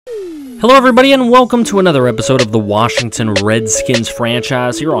Hello everybody and welcome to another episode of the Washington Redskins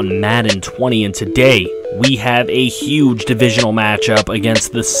franchise here on Madden 20, and today we have a huge divisional matchup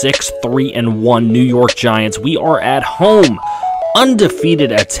against the 6-3-1 New York Giants. We are at home,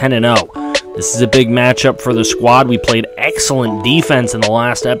 undefeated at 10-0. This is a big matchup for the squad. We played excellent defense in the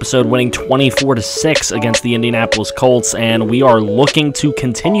last episode, winning 24-6 against the Indianapolis Colts, and we are looking to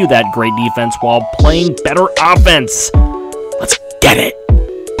continue that great defense while playing better offense. Let's get it!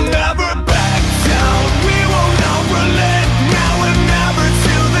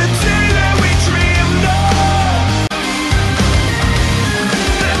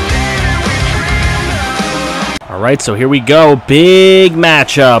 Alright, so here we go. Big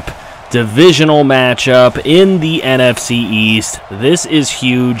matchup. Divisional matchup in the NFC East. This is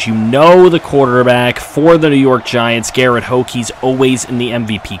huge. You know the quarterback for the New York Giants, Garrett Hoke. He's always in the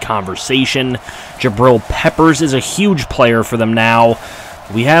MVP conversation. Jabril Peppers is a huge player for them now.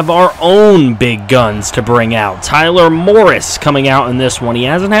 We have our own big guns to bring out. Tyler Morris coming out in this one. He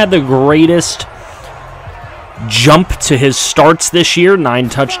hasn't had the greatest jump to his starts this year. 9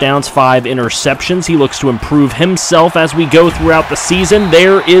 touchdowns, 5 interceptions. He looks to improve himself as we go throughout the season.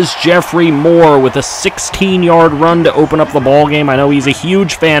 There is Jeffrey Moore with a 16-yard run to open up the ball game. I know he's a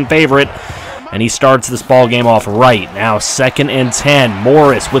huge fan favorite, and he starts this ball game off right. Now 2nd and 10.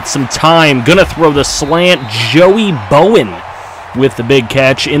 Morris with some time, gonna throw the slant. Joey Bowen with the big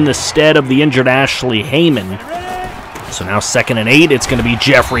catch in the stead of the injured Ashley Heyman. So now 2nd and 8. It's gonna be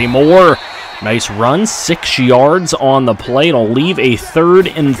Jeffrey Moore. Nice run, 6 yards on the play. It'll leave a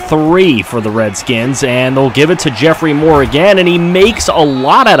 3rd and 3 for the Redskins, and they'll give it to Jeffrey Moore again, and he makes a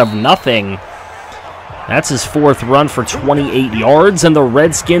lot out of nothing. That's his 4th run for 28 yards, and the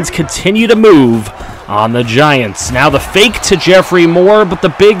Redskins continue to move on the Giants. Now the fake to Jeffrey Moore, but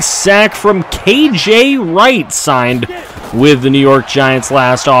the big sack from KJ Wright, signed with the New York Giants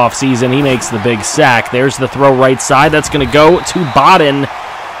last offseason. He makes the big sack. There's the throw right side. That's going to go to Bodden.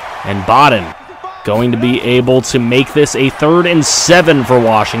 And Bodden going to be able to make this a 3rd and 7 for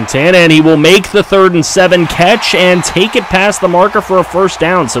Washington, and he will make the 3rd and 7 catch and take it past the marker for a 1st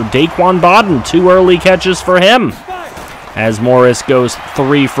down. So Daquan Bodden, 2 early catches for him as Morris goes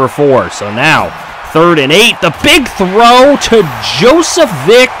 3 for 4. So now 3rd and 8, the big throw to Joseph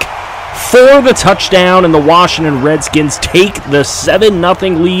Vick for the touchdown, and the Washington Redskins take the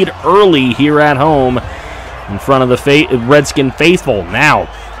 7-0 lead early here at home in front of the Redskin faithful. Now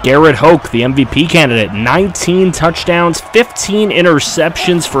Garrett Hoke, the MVP candidate, 19 touchdowns, 15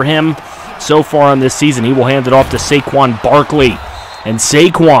 interceptions for him so far on this season. He will hand it off to Saquon Barkley. And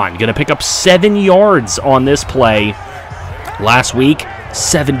Saquon going to pick up 7 yards on this play. Last week,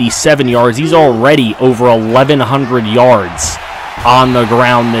 77 yards. He's already over 1,100 yards on the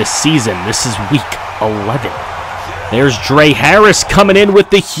ground this season. This is week 11. There's Dre Harris coming in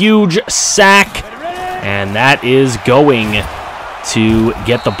with the huge sack. And that is going to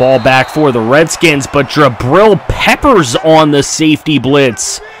get the ball back for the Redskins, but Jabril Peppers on the safety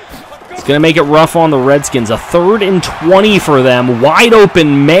blitz. It's going to make it rough on the Redskins. A 3rd and 20 for them. Wide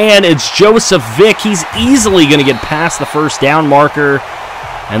open man, it's Joseph Vick. He's easily going to get past the 1st down marker,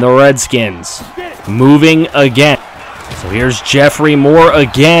 and the Redskins moving again. So here's Jeffrey Moore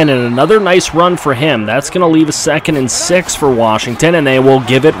again, and another nice run for him. That's going to leave a 2nd and 6 for Washington, and they will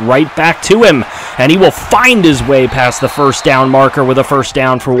give it right back to him. And he will find his way past the 1st down marker with a 1st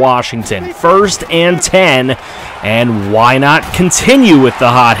down for Washington. 1st and 10, and why not continue with the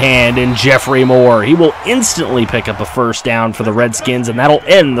hot hand in Jeffrey Moore? He will instantly pick up a 1st down for the Redskins, and that'll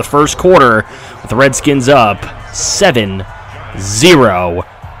end the 1st quarter with the Redskins up 7-0.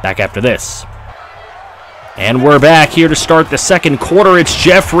 Back after this. And we're back here to start the 2nd quarter. It's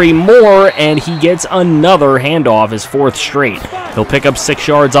Jeffrey Moore, and he gets another handoff, his 4th straight. He'll pick up 6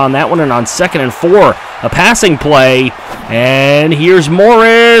 yards on that one, and on 2nd and 4, a passing play. And here's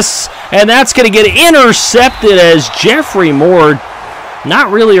Morris, and that's going to get intercepted as Jeffrey Moore,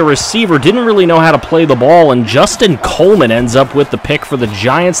 not really a receiver, didn't really know how to play the ball, and Justin Coleman ends up with the pick for the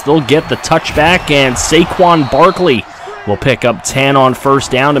Giants. They'll get the touchback, and Saquon Barkley will pick up 10 on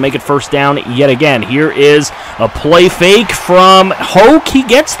 1st down to make it 1st down yet again. Here is a play fake from Hoke. He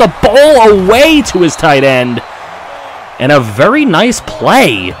gets the ball away to his tight end. And a very nice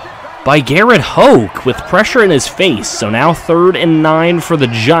play by Garrett Hoke with pressure in his face. So now 3rd and 9 for the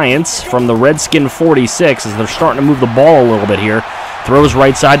Giants from the Redskin 46 as they're starting to move the ball a little bit here. Throws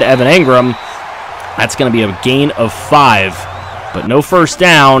right side to Evan Engram. That's going to be a gain of 5. But no 1st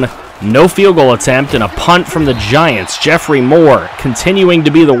down. No field goal attempt and a punt from the Giants. Jeffrey Moore continuing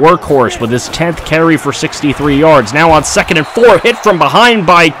to be the workhorse with his 10th carry for 63 yards. Now on 2nd and 4, hit from behind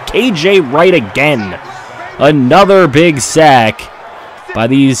by KJ Wright again. Another big sack by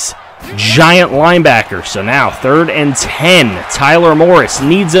these giant linebackers. So now 3rd and 10. Tyler Morris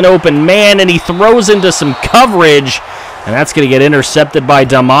needs an open man, and he throws into some coverage, and that's going to get intercepted by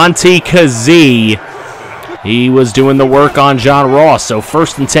Damonte Kazee. He was doing the work on John Ross. So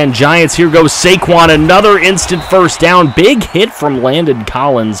 1st and 10 Giants. Here goes Saquon. Another instant first down. Big hit from Landon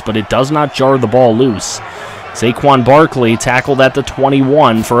Collins, but it does not jar the ball loose. Saquon Barkley tackled at the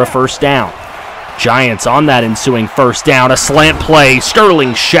 21 for a first down. Giants on that ensuing first down. A slant play.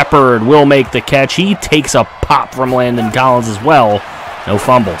 Sterling Shepard will make the catch. He takes a pop from Landon Collins as well. No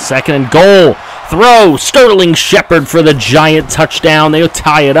fumble. 2nd and goal. Throw. Sterling Shepard for the Giant touchdown. They'll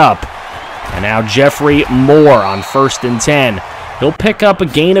tie it up. And now Jeffrey Moore on 1st and 10. He'll pick up a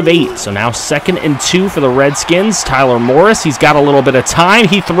gain of 8. So now 2nd and 2 for the Redskins. Tyler Morris, he's got a little bit of time.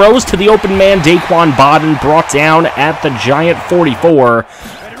 He throws to the open man, Daquan Bodden, brought down at the Giant 44.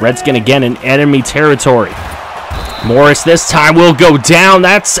 Redskin again in enemy territory. Morris this time will go down.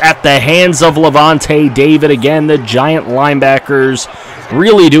 That's at the hands of Levante David. Again, the Giant linebackers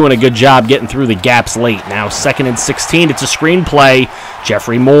really doing a good job getting through the gaps late. Now 2nd and 16. It's a screen play.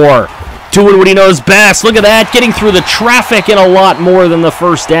 Jeffrey Moore doing what he knows best. Look at that, getting through the traffic and a lot more than the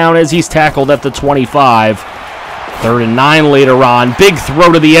first down as he's tackled at the 25. 3rd and 9 later on. Big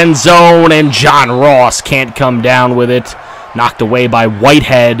throw to the end zone, and John Ross can't come down with it. Knocked away by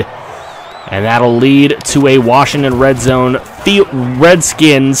Whitehead. And that'll lead to a Washington Redskins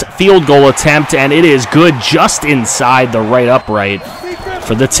field goal attempt, and it is good just inside the right upright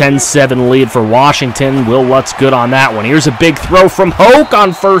for the 10-7 lead for Washington. Will Lutz good on that one. Here's a big throw from Hoke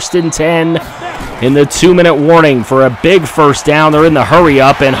on 1st and 10 in the 2-minute warning for a big first down. They're in the hurry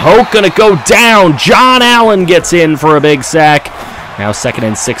up, and Hoke going to go down. John Allen gets in for a big sack. Now 2nd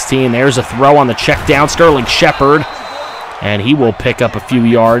and 16. There's a throw on the check down. Sterling Shepard, and he will pick up a few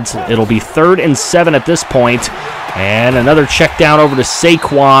yards. It'll be 3rd and 7 at this point. And another check down over to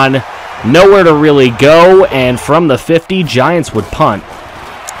Saquon. Nowhere to really go, and from the 50, Giants would punt.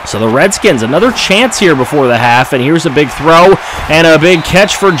 So the Redskins, another chance here before the half, and here's a big throw and a big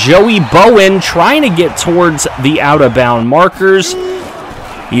catch for Joey Bowen, trying to get towards the out-of-bound markers.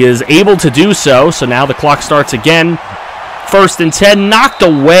 He is able to do so, so now the clock starts again. 1st and 10, knocked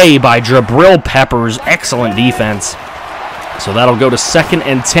away by Jabril Peppers. Excellent defense. So that'll go to 2nd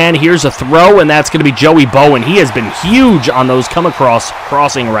and 10. Here's a throw, and that's going to be Joey Bowen. He has been huge on those come-across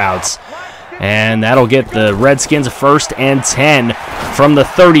crossing routes. And that'll get the Redskins 1st and 10 from the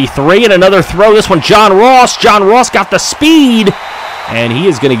 33. And another throw. This one, John Ross. John Ross got the speed, and he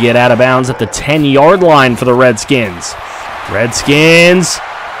is going to get out of bounds at the 10-yard line for the Redskins. Redskins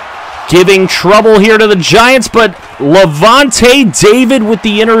giving trouble here to the Giants, but Levante David with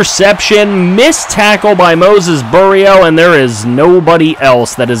the interception. Missed tackle by Moses Burrio, and there is nobody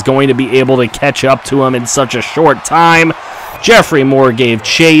else that is going to be able to catch up to him in such a short time. Jeffrey Moore gave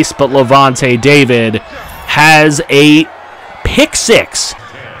chase, but Levante David has a pick 6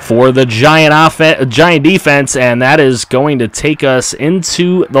 for the Giant defense, and that is going to take us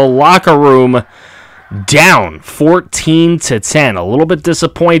into the locker room down 14-10. A little bit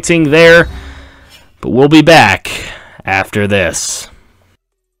disappointing there, but we'll be back after this.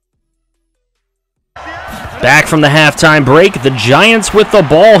 Back from the halftime break, the Giants with the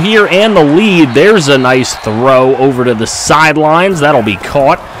ball here and the lead. There's a nice throw over to the sidelines. That'll be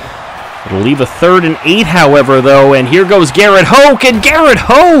caught. It'll leave a 3rd and 8, however, though, and here goes Garrett Hoke, and Garrett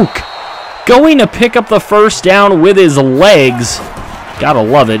Hoke going to pick up the first down with his legs. Gotta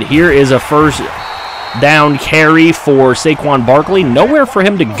love it. Here is a first down carry for Saquon Barkley. Nowhere for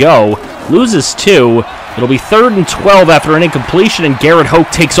him to go. Loses 2. It'll be 3rd and 12 after an incompletion, and Garrett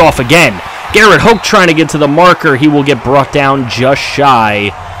Hoke takes off again. Garrett Hoke trying to get to the marker. He will get brought down just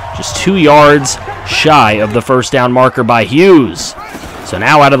shy. Just 2 yards shy of the first down marker by Hughes. So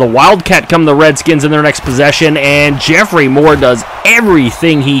now out of the Wildcat come the Redskins in their next possession, and Jeffrey Moore does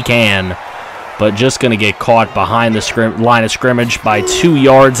everything he can, but just going to get caught behind the line of scrimmage by 2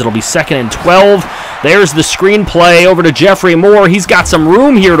 yards. It'll be 2nd and 12. There's the screen play over to Jeffrey Moore. He's got some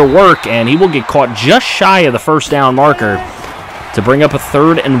room here to work, and he will get caught just shy of the first down marker to bring up a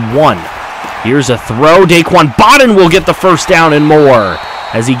 3rd and 1. Here's a throw. Daquan Bodden will get the first down and more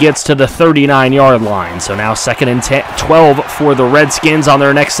as he gets to the 39-yard line. So now 2nd and 12 for the Redskins on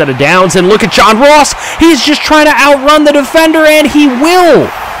their next set of downs. And look at John Ross. He's just trying to outrun the defender, and he will.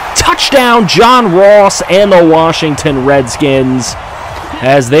 Touchdown, John Ross and the Washington Redskins,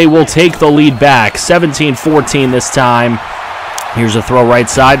 as they will take the lead back. 17-14 this time. Here's a throw right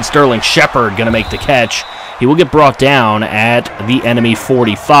side. Sterling Shepard going to make the catch. He will get brought down at the enemy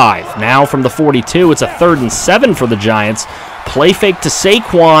 45. Now from the 42, it's a 3rd and 7 for the Giants. Play fake to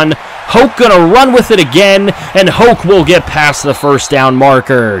Saquon. Hoke gonna run with it again, and Hoke will get past the first down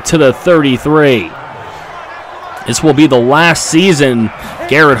marker to the 33. This will be the last season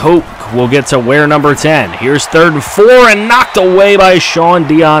Garrett Hoke will get to wear number 10. Here's 3rd and 4, and knocked away by Sean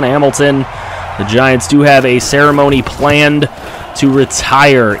Dion Hamilton. The Giants do have a ceremony planned to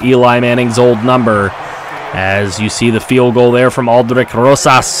retire Eli Manning's old number, as you see the field goal there from Aldrich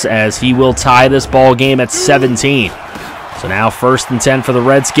Rosas, as he will tie this ball game at 17. So now 1st and 10 for the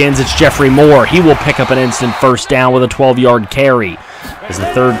Redskins. It's Jeffrey Moore. He will pick up an instant first down with a 12-yard carry. As the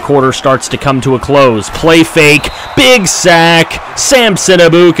 3rd quarter starts to come to a close, play fake, big sack, Samson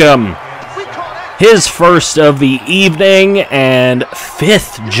Ebukam. His first of the evening and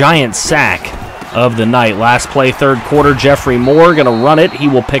 5th Giant sack of the night. Last play, 3rd quarter, Jeffrey Moore going to run it. He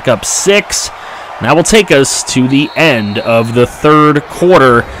will pick up 6. That will take us to the end of the 3rd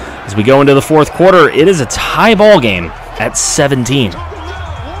quarter. As we go into the 4th quarter, it is a tie ball game at 17.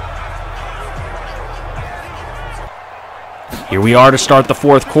 Here we are to start the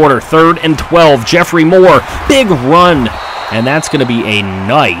 4th quarter. 3rd and 12. Jeffrey Moore, big run. And that's going to be a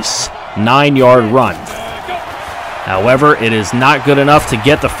nice 9-yard run. However, it is not good enough to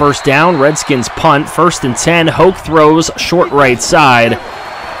get the first down. Redskins punt. 1st and 10. Hoke throws short right side.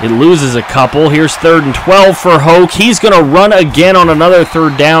 It loses a couple. Here's 3rd and 12 for Hoke. He's going to run again on another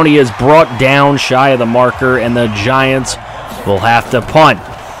 3rd down. He is brought down shy of the marker, and the Giants will have to punt.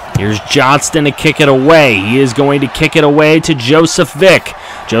 Here's Johnston to kick it away. He is going to kick it away to Joseph Vick.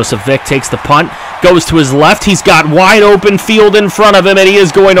 Joseph Vick takes the punt, goes to his left. He's got wide open field in front of him, and he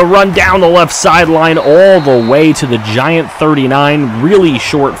is going to run down the left sideline all the way to the Giant 39. Really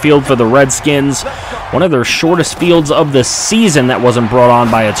short field for the Redskins. One of their shortest fields of the season that wasn't brought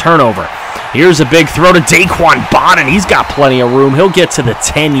on by a turnover. Here's a big throw to Daquan Bonnet. He's got plenty of room. He'll get to the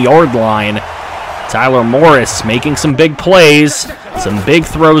 10-yard line. Tyler Morris making some big plays, some big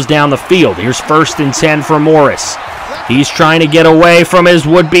throws down the field. Here's 1st and 10 for Morris. He's trying to get away from his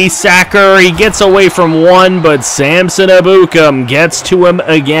would-be sacker. He gets away from one, but Samson Ebukam gets to him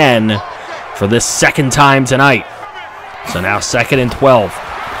again for the 2nd time tonight. So now 2nd and 12.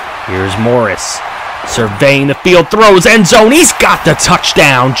 Here's Morris surveying the field, throws end zone. He's got the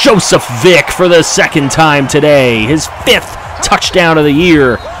touchdown. Joseph Vick for the 2nd time today. His 5th touchdown of the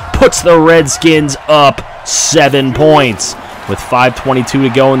year. Puts the Redskins up 7 points with 5:22 to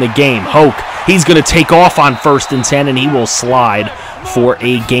go in the game. Hoke, he's going to take off on 1st and 10, and he will slide for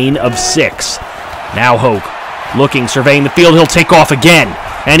a gain of 6. Now Hoke looking, surveying the field. He'll take off again,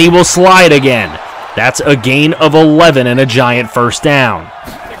 and he will slide again. That's a gain of 11 and a Giant first down.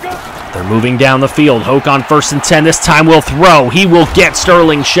 They're moving down the field. Hoke on 1st and 10. This time will throw. He will get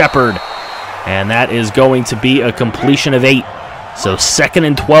Sterling Shepard, and that is going to be a completion of 8. So 2nd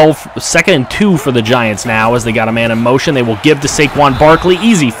and 12, 2nd and 2 for the Giants now as they got a man in motion. They will give to Saquon Barkley.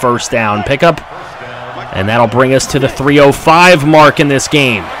 Easy first down pickup. And that'll bring us to the 3:05 mark in this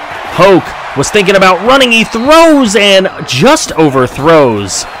game. Hoke was thinking about running. He throws and just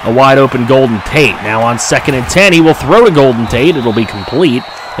overthrows a wide open Golden Tate. Now on 2nd and 10, he will throw to Golden Tate. It'll be complete.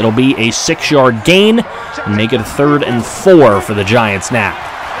 It'll be a 6-yard gain and make it a 3rd and 4 for the Giants now.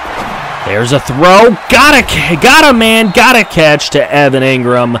 There's a throw. Got a catch to Evan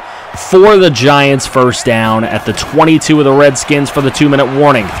Ingram for the Giants first down at the 22 of the Redskins for the 2-minute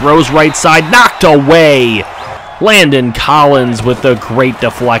warning. Throws right side, knocked away. Landon Collins with the great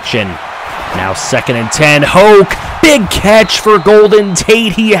deflection. Now 2nd and 10. Hoke, big catch for Golden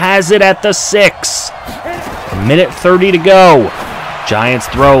Tate. He has it at the 6. 1:30 to go. Giants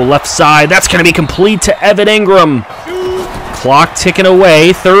throw left side. That's going to be complete to Evan Ingram. Clock ticking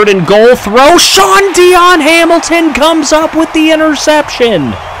away. 3rd and goal. Throw. Sean Dion Hamilton comes up with the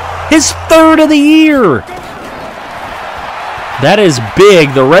interception. His 3rd of the year. That is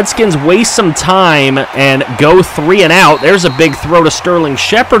big. The Redskins waste some time and go 3 and out. There's a big throw to Sterling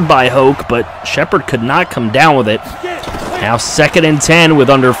Shepard by Hoke, but Shepard could not come down with it. Now 2nd and 10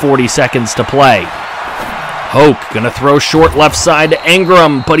 with under 40 seconds to play. Hoke going to throw short left side to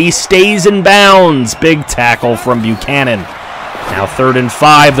Ingram, but he stays in bounds. Big tackle from Buchanan. Now 3rd and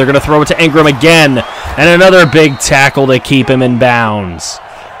 5. They're going to throw it to Ingram again. And another big tackle to keep him in bounds.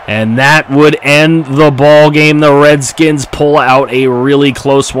 And that would end the ball game. The Redskins pull out a really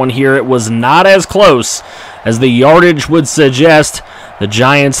close one here. It was not as close as the yardage would suggest. The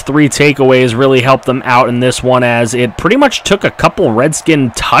Giants' 3 takeaways really helped them out in this one, as it pretty much took a couple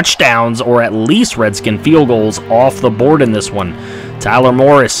Redskin touchdowns, or at least Redskin field goals, off the board in this one. Tyler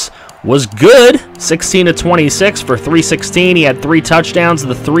Morris was good, 16 of 26 for 316. He had 3 touchdowns.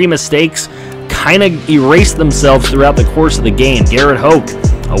 The 3 mistakes kind of erased themselves throughout the course of the game. Garrett Hoke,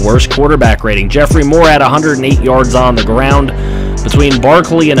 a worse quarterback rating. Jeffrey Moore had 108 yards on the ground. Between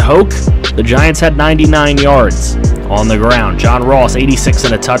Barkley and Hoke, the Giants had 99 yards on the ground. John Ross, 86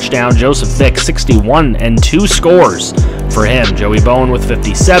 and a touchdown. Joseph Vick, 61 and 2 scores for him. Joey Bowen with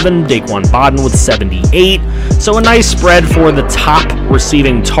 57. Daquan Bodden with 78. So a nice spread for the top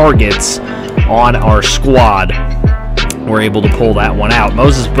receiving targets on our squad. We're able to pull that one out.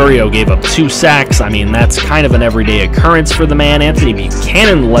 Moses Burrio gave up 2 sacks. I mean, that's kind of an everyday occurrence for the man. Anthony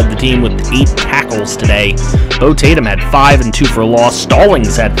Buchanan led the team with 8 tackles today. Bo Tatum had 5 and 2 for loss.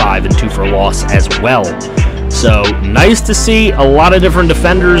 Stallings had 5 and 2 for loss as well. So, nice to see a lot of different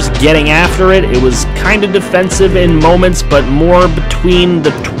defenders getting after it. It was kind of defensive in moments, but more between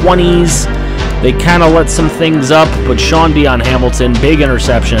the 20s. They kind of let some things up, but Sean Dion Hamilton, big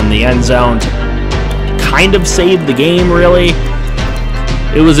interception in the end zone. Kind of saved the game, really.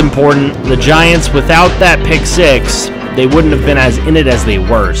 It was important. The Giants, without that pick 6, they wouldn't have been as in it as they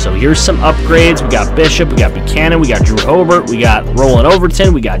were. So here's some upgrades. We got Bishop, we got Buchanan, we got Drew Hobart, we got Roland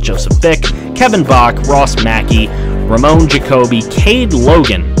Overton, we got Joseph Vick, Kevin Bach, Ross Mackey, Ramon Jacoby, Cade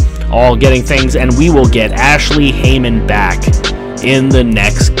Logan, all getting things, and we will get Ashley Heyman back in the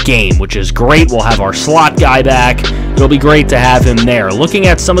next game, which is great. We'll have our slot guy back. It'll be great to have him there. Looking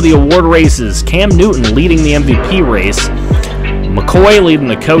at some of the award races, Cam Newton leading the MVP race, McCoy leading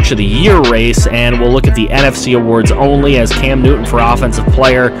the Coach of the Year race, and we'll look at the NFC awards only as Cam Newton for Offensive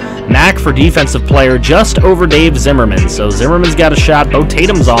Player, Mack for Defensive Player, just over Dave Zimmerman. So Zimmerman's got a shot. Bo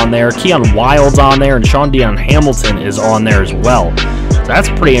Tatum's on there, Keon Wild's on there, and Sean Dion Hamilton is on there as well. So that's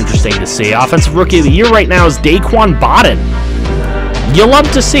pretty interesting to see. Offensive Rookie of the Year right now is Daquan Bodden. You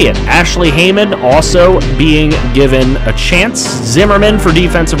love to see it. Ashley Heyman also being given a chance. Zimmerman for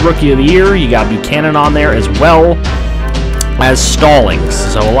Defensive Rookie of the Year. You got Buchanan on there as well as Stallings.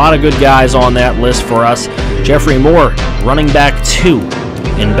 So a lot of good guys on that list for us. Jeffrey Moore, running back 2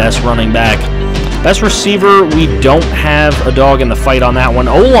 in Best Running Back. Best Receiver, we don't have a dog in the fight on that one.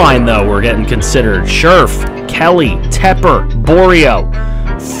 O-line, though, we're getting considered. Scherf, Kelly, Tepper, Borio.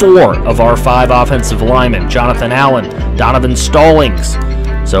 4 of our 5 offensive linemen. Jonathan Allen, Donovan Stallings.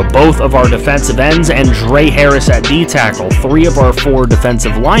 So both of our defensive ends and Dre Harris at D-tackle. 3 of our 4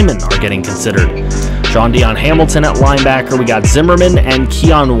 defensive linemen are getting considered. Sean Dion Hamilton at linebacker. We got Zimmerman and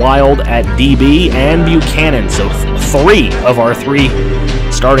Keon Wild at DB and Buchanan. So 3 of our 3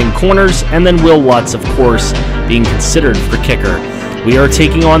 starting corners. And then Will Lutz, of course, being considered for kicker. We are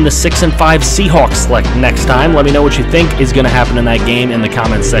taking on the 6-5 Seahawks next time. Let me know what you think is going to happen in that game in the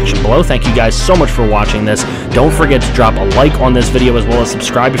comments section below. Thank you guys so much for watching this. Don't forget to drop a like on this video as well as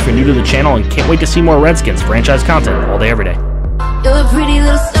subscribe if you're new to the channel, and can't wait to see more Redskins franchise content all day, every day. You're a pretty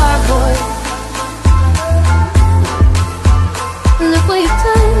little star boy. Look what you've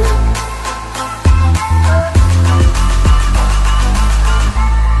done.